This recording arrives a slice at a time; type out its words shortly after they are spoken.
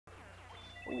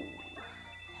Ooh,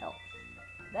 health.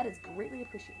 That is greatly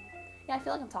appreciated. Yeah, I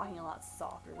feel like I'm talking a lot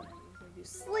softer than I usually do.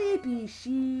 Sleepy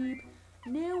sheep.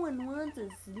 No one wants a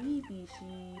sleepy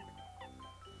sheep.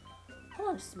 Hold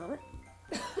on just a moment.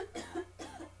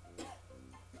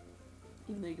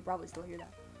 Even though you could probably still hear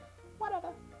that.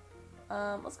 Whatever.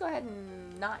 Let's go ahead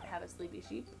and not have a sleepy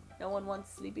sheep. No one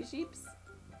wants sleepy sheeps.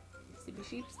 Sleepy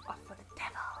sheeps are for the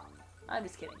devil. I'm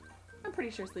just kidding. I'm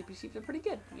pretty sure sleepy sheeps are pretty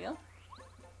good, you know?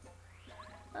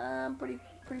 I'm pretty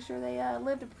sure they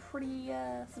lived a pretty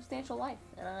substantial life,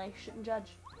 and I shouldn't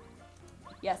judge.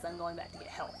 Yes, I'm going back to get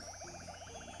health.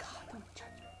 God, don't judge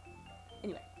me.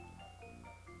 Anyway.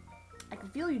 I can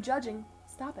feel you judging.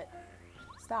 Stop it.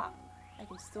 Stop. I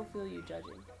can still feel you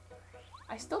judging.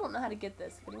 I still don't know how to get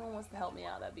this. If anyone wants to help me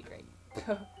out, that'd be great.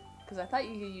 Because I thought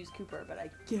you could use Cooper, but I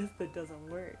guess that doesn't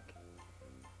work.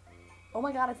 Oh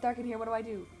my god, it's dark in here. What do I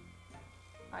do?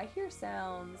 I hear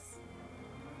sounds.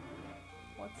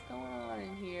 What's going on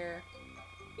in here?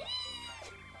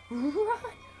 Run!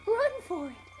 Run for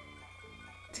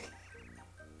it!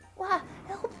 Wow,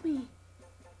 help me!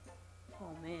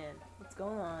 Oh man, what's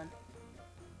going on?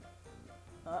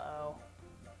 Uh-oh.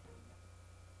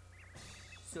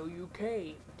 So you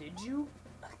came, did you?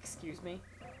 Excuse me?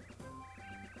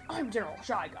 I'm General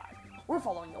Shy Guy. We're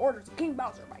following the orders of King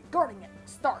Bowser by guarding it,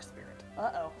 Star Spirit.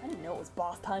 Uh-oh, I didn't know it was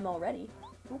boss time already.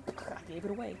 Oop, I gave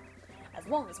it away. As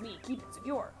long as we keep it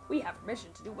secure, we have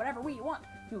permission to do whatever we want.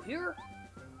 You hear?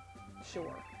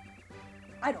 Sure.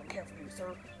 I don't care for you,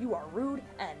 sir. You are rude,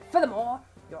 and furthermore,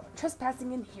 you're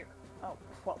trespassing in here. Oh,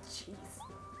 well, jeez.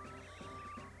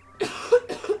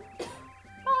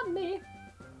 Pardon me.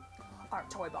 Our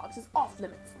toy box is off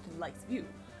limits to the likes of you.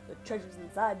 The treasures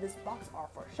inside this box are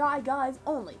for shy guys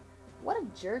only. What a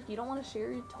jerk. You don't want to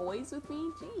share your toys with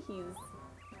me? Jeez.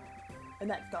 And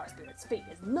that Star Spirit's fate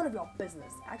is none of your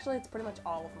business. Actually, it's pretty much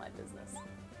all of my business.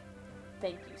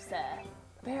 Thank you, sir.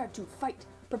 Prepare to fight,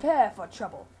 prepare for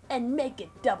trouble, and make it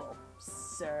double,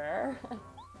 sir.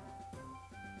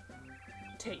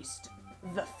 Taste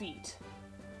the feet.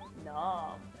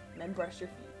 Nom. And then brush your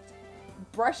feet.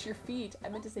 Brush your feet. I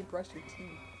meant to say brush your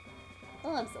teeth.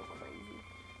 Oh, I'm so crazy.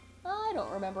 I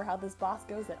don't remember how this boss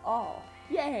goes at all.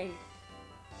 Yay!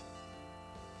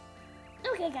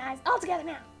 Okay, guys, all together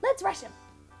now. Let's rush him.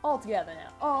 All together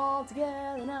now. All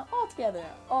together now. All together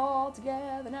now. All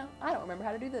together now. I don't remember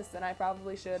how to do this, and I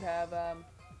probably should have,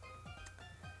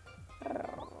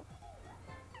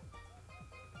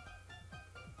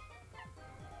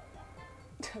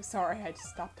 Sorry, I just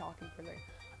stopped talking for a second.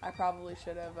 I probably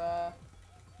should have,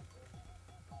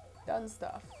 done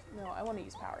stuff. No, I want to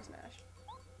use Power Smash.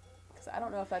 Because I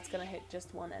don't know if that's going to hit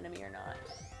just one enemy or not.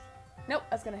 Nope,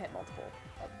 that's going to hit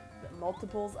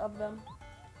multiples of them.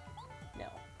 No.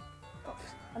 Oh,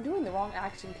 I'm doing the wrong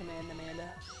action command, Amanda.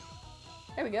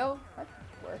 There we go. That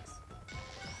works.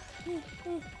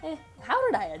 How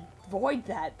did I avoid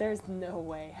that? There's no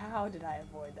way. How did I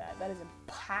avoid that? That is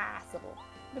impossible.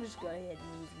 I'm gonna just go ahead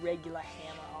and use regular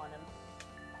hammer on him.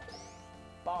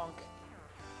 Bonk.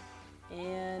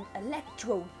 And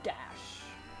Electro Dash.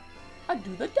 I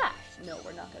do the dash. No,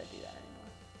 we're not gonna do that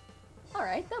anymore.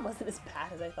 Alright, that wasn't as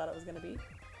bad as I thought it was gonna be.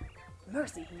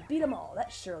 Mercy, he beat them all.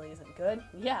 That surely isn't good.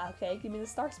 Yeah, okay, give me the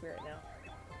Star Spirit now.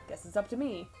 Guess it's up to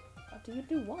me. Up to you to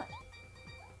do what?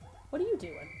 What are you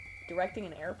doing? Directing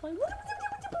an airplane?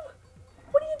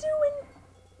 What are you doing?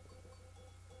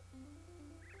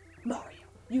 Mario,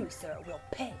 you, sir, will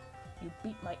pay. You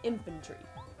beat my infantry.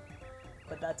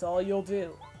 But that's all you'll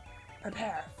do.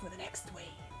 Prepare for the next wave.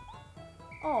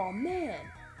 Oh man.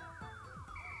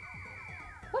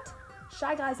 What?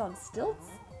 Shy Guys on stilts?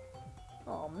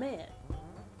 Oh man.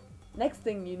 Next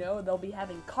thing you know, they'll be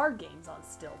having card games on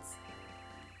stilts.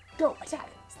 Go, attack,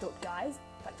 stilt guys.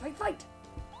 Fight, fight, fight.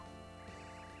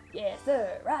 Yes,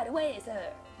 sir. Right away,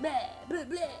 sir. Blah, blah,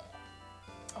 blah.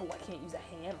 Oh, I can't use a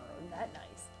hammer. Isn't that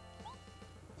nice?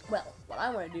 Well, what I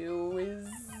want to do is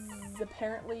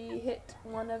apparently hit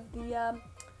one of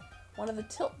the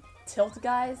tilt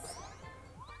guys.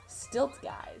 Stilt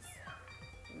guys.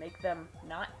 Make them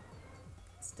not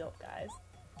stilt guys.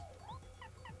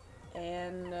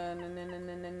 And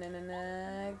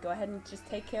go ahead and just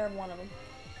take care of one of them,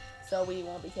 so we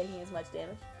won't be taking as much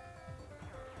damage.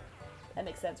 That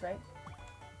makes sense, right?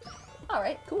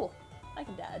 Alright, cool. I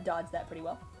can dodge that pretty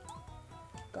well.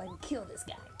 Go ahead and kill this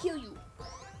guy. Kill you!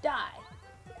 Die!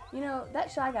 You know, that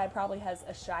Shy Guy probably has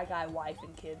a Shy Guy wife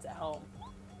and kids at home.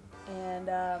 And,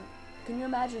 can you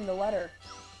imagine the letter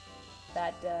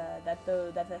that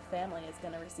the family is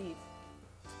gonna receive?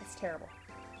 It's terrible.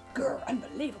 Grr,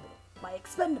 unbelievable! My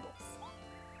expendables!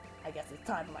 I guess it's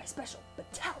time for my special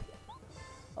battalion.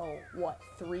 Oh, what?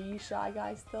 3 Shy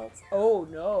Guys tilts? Oh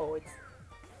no, it's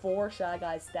 4 Shy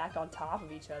Guys stacked on top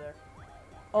of each other.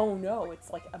 Oh no,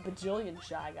 it's like a bajillion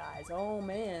Shy Guys. Oh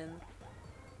man.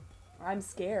 I'm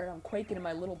scared. I'm quaking in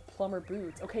my little plumber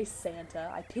boots. Okay,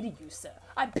 Santa, I pity you, sir.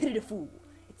 I pity the fool.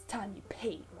 It's time you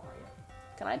paid, Mario.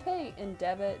 Can I pay in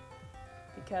debit?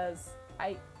 Because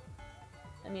I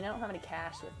mean, I don't have any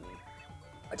cash with me.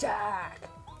 Attack!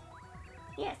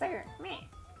 Yes, sir. Me.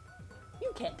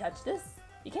 You can't touch this.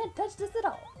 You can't touch this at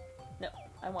all. No,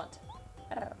 I want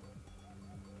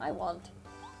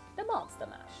the Monster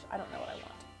Mash. I don't know what I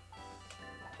want.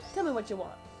 Tell me what you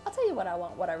want. I'll tell you what I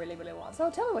want, what I really, really want. So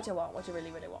tell me what you want, what you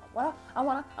really, really want. What I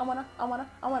wanna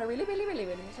really, really, really,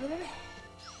 really, really.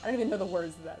 I don't even know the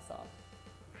words of that song.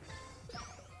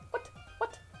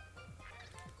 What?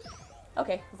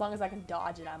 Okay, as long as I can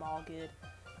dodge it, I'm all good.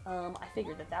 I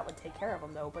figured that would take care of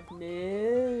him though, but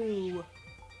no.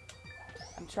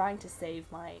 I'm trying to save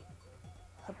my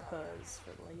huppas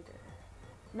for later.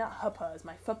 Not huppas,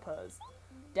 my fuppas.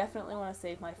 Definitely want to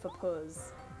save my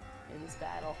fuppas in this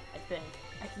battle, I think.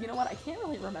 You know what? I can't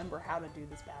really remember how to do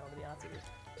this battle, to be honest with you.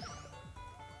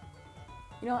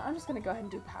 You know what? I'm just going to go ahead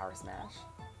and do Power Smash.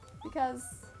 Because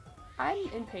I'm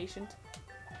impatient.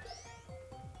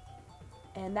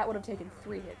 And that would have taken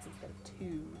 3 hits instead of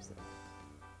 2. So.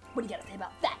 What do you got to say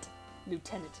about that,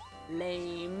 Lieutenant?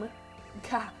 Lame.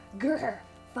 Grr.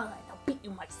 Fine, I'll beat you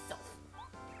myself.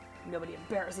 Nobody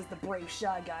embarrasses the brave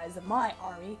Shy Guys of my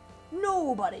army.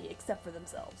 Nobody except for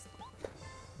themselves.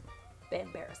 They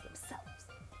embarrass themselves.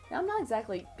 Now, I'm not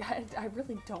exactly... I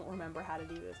really don't remember how to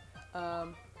do this.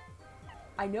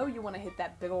 I know you want to hit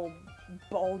that big old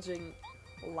bulging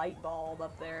light bulb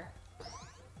up there.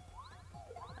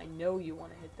 I know you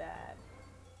want to hit that.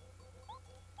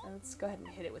 Now let's go ahead and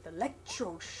hit it with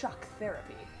electroshock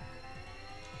therapy.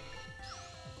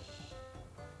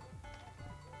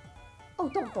 Oh,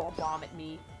 don't throw a bomb at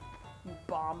me, you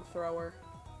bomb thrower.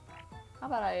 How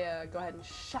about I go ahead and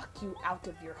shock you out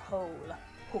of your hole?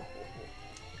 Ho, ho, ho.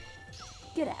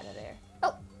 Get out of there.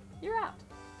 Oh, you're out.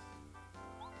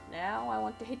 Now I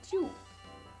want to hit you.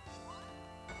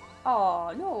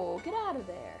 Oh, no, get out of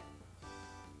there.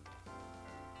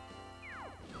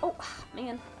 Oh,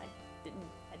 man,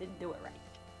 I didn't do it right.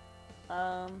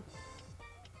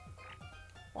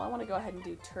 Well, I want to go ahead and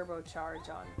do turbocharge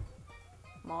on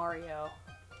Mario.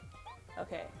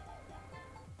 Okay.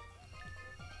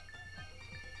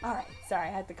 Alright, sorry,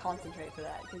 I had to concentrate for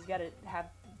that, because you gotta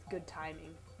have good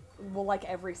timing. Well, like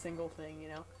every single thing, you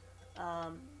know?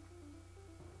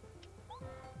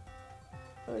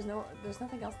 There's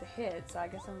nothing else to hit, so I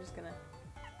guess I'm just gonna...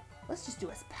 Let's just do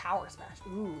a Power Smash.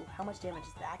 Ooh, how much damage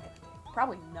is that gonna do?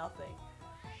 Probably nothing.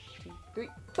 2, 3,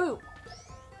 boom!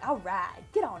 Alright,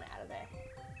 get on out of there.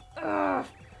 Ugh,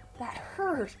 that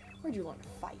hurt. Where'd you learn to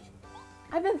fight?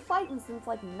 I've been fighting since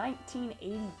like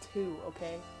 1982,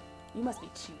 okay? You must be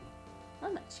cheating.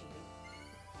 I'm not cheating.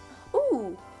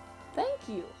 Ooh, thank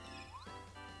you.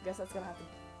 Guess that's gonna have to,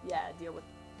 yeah, deal with...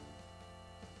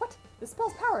 What? The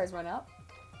spell's power has run out.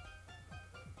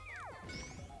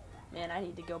 Man, I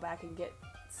need to go back and get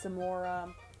some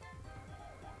more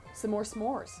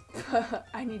s'mores.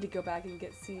 I need to go back and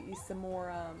get some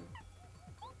more,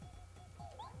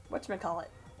 whatchamacallit.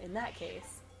 In that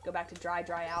case, go back to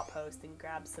Dry Outpost and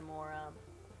grab some more,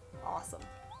 awesome.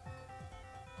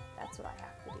 That's what I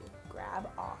have to do. Grab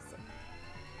awesome.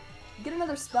 Get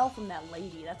another spell from that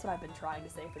lady. That's what I've been trying to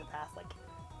say for the past, like,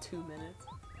 2 minutes.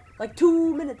 Like,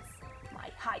 2 minutes! My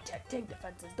high-tech tank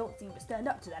defenses don't seem to stand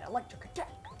up to that electric attack.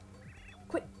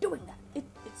 Quit doing that.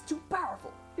 It's too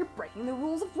powerful. You're breaking the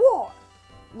rules of war.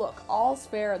 Look, all's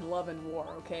fair in love and war,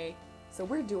 okay? So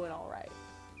we're doing alright.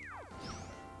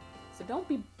 So don't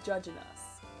be judging us,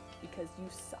 because you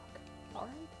suck,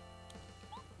 alright?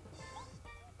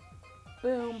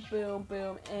 Boom, boom,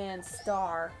 boom, and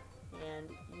star, and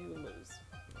you lose.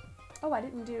 Oh, I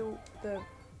didn't do the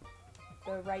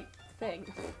right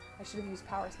thing. I should have used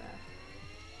Power Smash.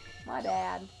 My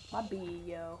bad. My B,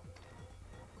 yo.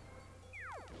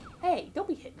 Hey, don't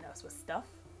be hitting us with stuff.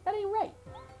 That ain't right.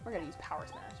 We're gonna use Power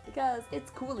Smash, because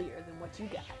it's coolier than what you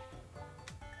got.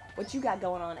 What you got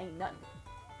going on ain't nothing.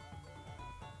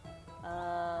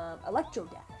 Electro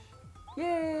Dash.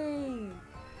 Yay!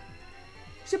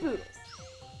 Shaboodles.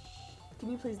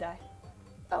 Can you please die?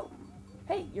 Oh,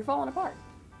 hey, you're falling apart.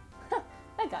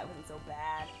 That guy wasn't so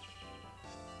bad.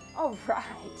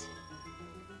 Alright.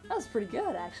 That was pretty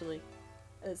good, actually.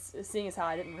 Seeing as how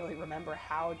I didn't really remember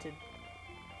how to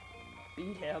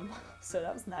beat him. So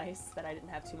that was nice that I didn't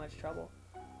have too much trouble.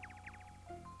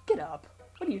 Get up.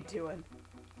 What are you doing?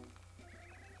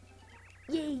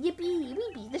 Yay, yippee,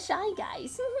 we beat the Shy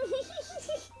Guys.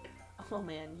 Oh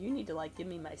man, you need to like give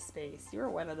me my space. You're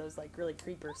one of those like really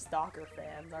creeper stalker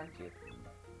fans, aren't you?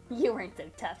 You weren't so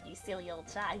tough, you silly old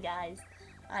Shy Guys.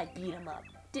 I beat him up,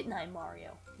 didn't I,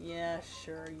 Mario? Yeah,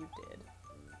 sure you did.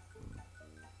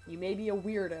 You may be a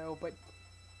weirdo, but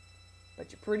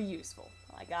you're pretty useful,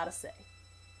 I gotta say.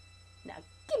 Now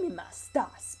give me my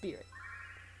star spirit.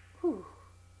 Whew.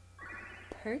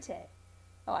 Perte.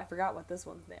 Oh, I forgot what this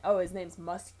one's name. Oh, his name's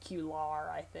Muscular,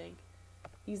 I think.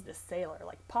 He's the sailor,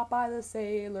 like Popeye the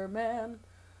Sailor Man.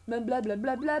 Blah blah blah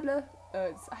blah blah blah.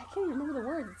 I can't even remember the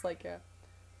words. It's like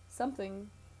something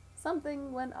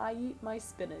when I eat my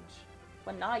spinach.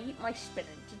 When I eat my spinach,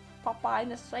 Popeye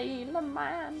the Sailor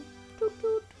Man. Toot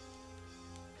toot.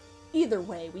 Either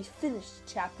way, we finished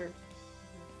chapter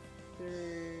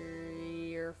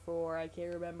 3 or 4. I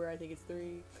can't remember. I think it's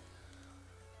 3.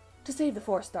 To save the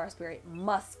 4-star spirit,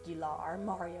 Muscular,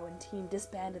 Mario and team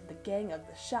disbanded the gang of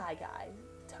the Shy Guy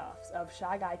Toughs. Of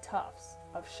Shy Guy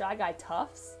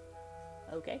Toughs?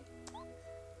 Okay.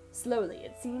 Slowly,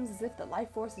 it seems as if the life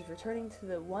force is returning to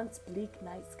the once bleak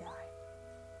night sky.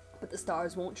 But the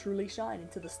stars won't truly shine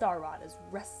until the Star Rod is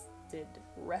rested.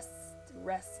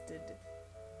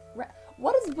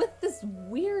 What is with this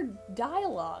weird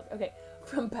dialogue? Okay,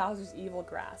 from Bowser's evil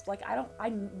grasp. Like,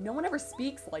 no one ever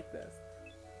speaks like this.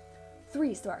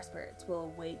 3 star spirits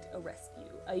will await a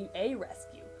rescue. A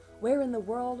rescue. Where in the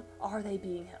world are they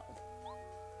being held?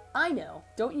 I know.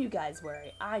 Don't you guys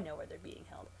worry. I know where they're being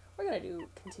held. We're gonna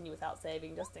continue without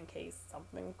saving just in case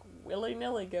something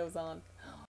willy-nilly goes on.